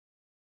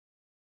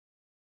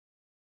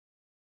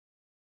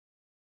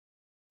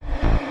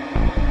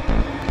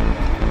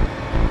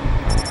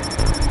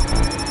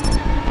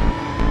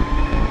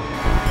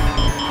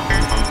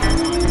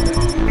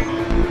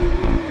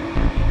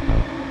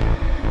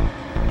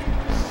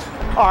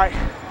All right,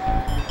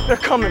 they're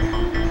coming.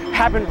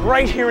 Happened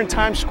right here in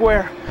Times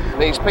Square.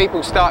 These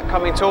people start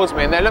coming towards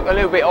me and they look a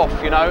little bit off,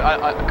 you know,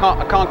 I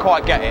can't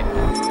quite get it.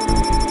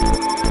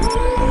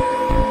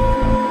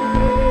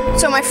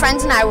 So my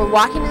friends and I were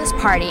walking to this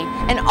party,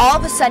 and all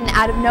of a sudden,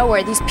 out of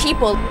nowhere, these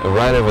people...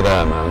 Right over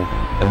there, man.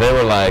 And they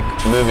were like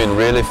moving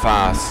really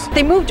fast.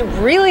 They moved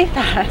really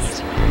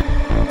fast.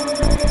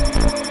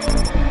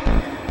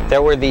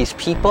 There were these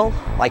people,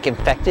 like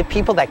infected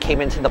people, that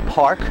came into the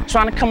park.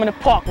 Trying to come in the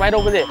park right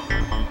over there.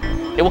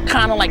 They were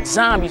kind of like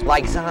zombies.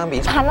 Like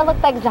zombies. Kind of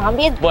looked like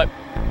zombies. But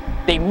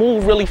they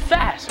move really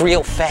fast.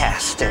 Real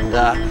fast. And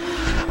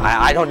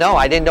I don't know,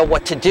 I didn't know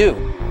what to do.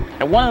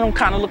 And one of them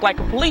kind of looked like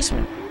a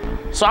policeman.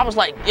 So I was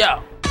like,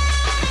 yo.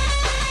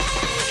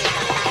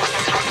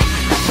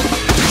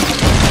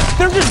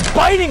 They're just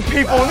biting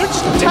people and they're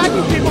just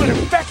attacking people and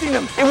infecting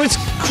them. It was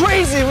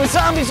crazy. It was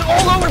zombies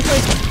all over the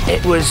place.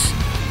 It was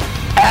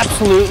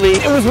absolutely,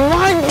 it was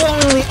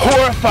mind-blowingly,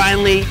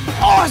 horrifyingly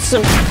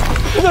awesome.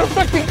 They're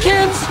infecting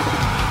kids.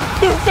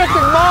 They're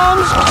infecting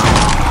moms.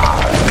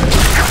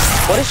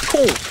 But it's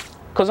cool,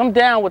 because I'm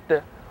down with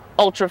the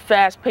ultra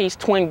fast-paced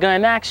twin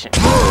gun action.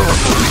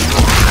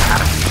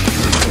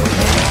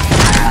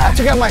 I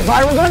took out my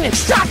viral gun and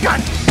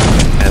shotgun.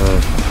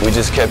 And we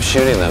just kept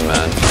shooting them,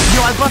 man.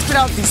 Yo, I busted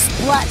out these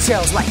splat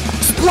shells, like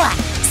splat,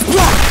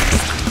 splat.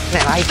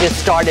 And I just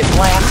started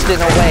blasting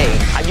away.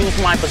 I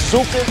used my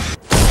bazooka.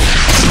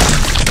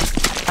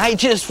 I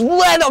just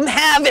let them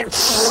have it.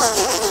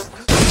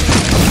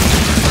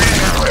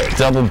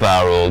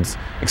 Double-barreled.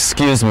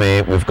 Excuse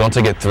me, we've got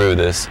to get through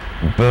this.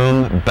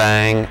 Boom,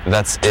 bang,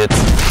 that's it.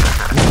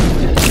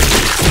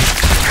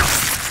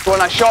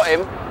 When I shot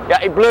him,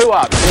 yeah, it blew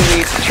up in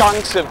these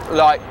chunks of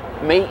like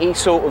meaty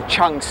sort of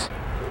chunks.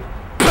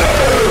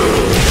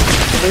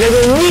 There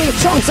were meaty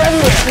chunks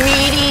everywhere.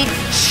 Meaty,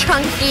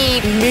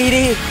 chunky,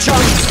 Meaty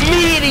chunks.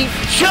 Meaty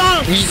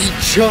chunks!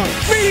 Meaty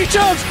chunks. Meaty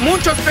chunks.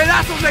 Muchos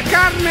pedazos de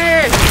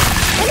carne.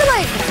 kind of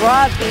like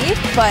raw beef,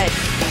 but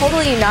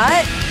totally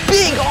not.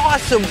 Big,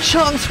 awesome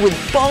chunks with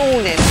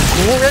bone and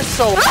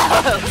gristle.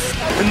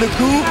 And the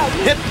goop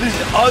hit this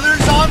other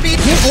zombie.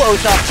 He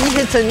blows up, he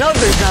hits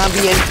another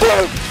zombie, and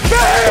boom!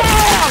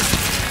 Bam!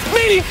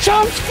 Meaty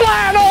chunks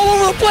flying all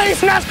over the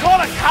place, and that's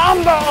called a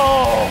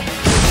combo!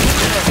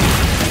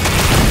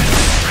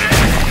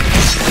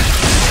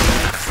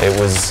 It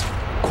was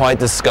quite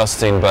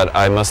disgusting, but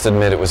I must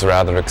admit it was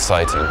rather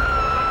exciting.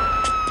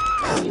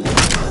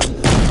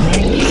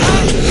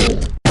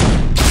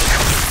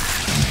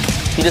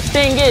 See, the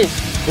thing is,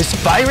 This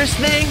virus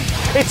thing,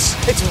 it's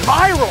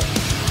viral.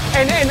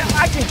 And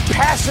I can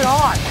pass it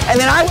on. And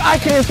then I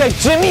can infect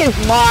Jimmy and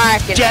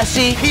Mark and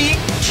Jesse, Pete,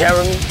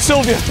 Jeremy,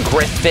 Sylvia,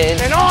 Griffin.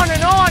 and on,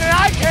 and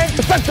I can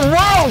infect the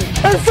world!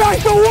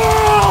 Infect the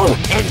world!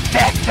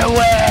 Infect the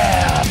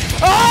world!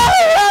 I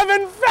have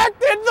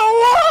infected the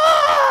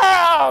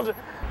world!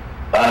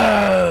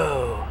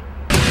 Oh.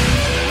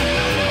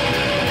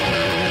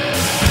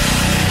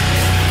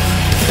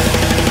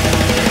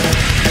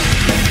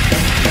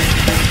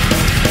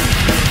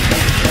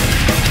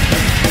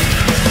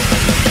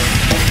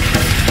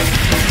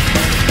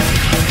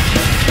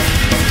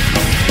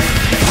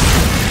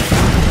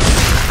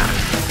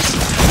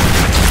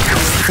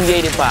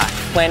 created by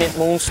Planet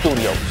Moon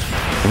Studios.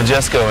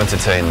 Majesco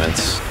Entertainment,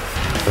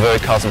 a very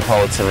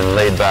cosmopolitan and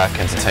laid-back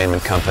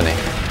entertainment company,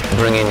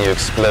 bringing you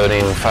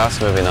exploding,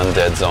 fast-moving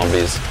undead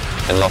zombies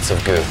and lots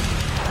of goo.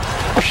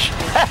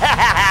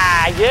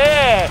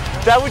 Yeah!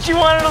 Is that what you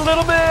wanted, a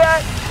little bit of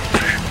that?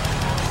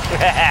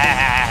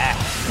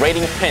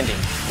 Rating pending.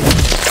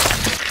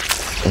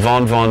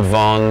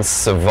 Von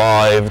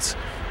survived.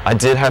 I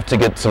did have to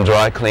get some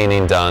dry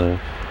cleaning done,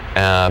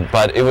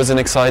 but it was an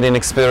exciting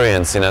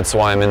experience, and that's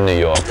why I'm in New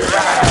York.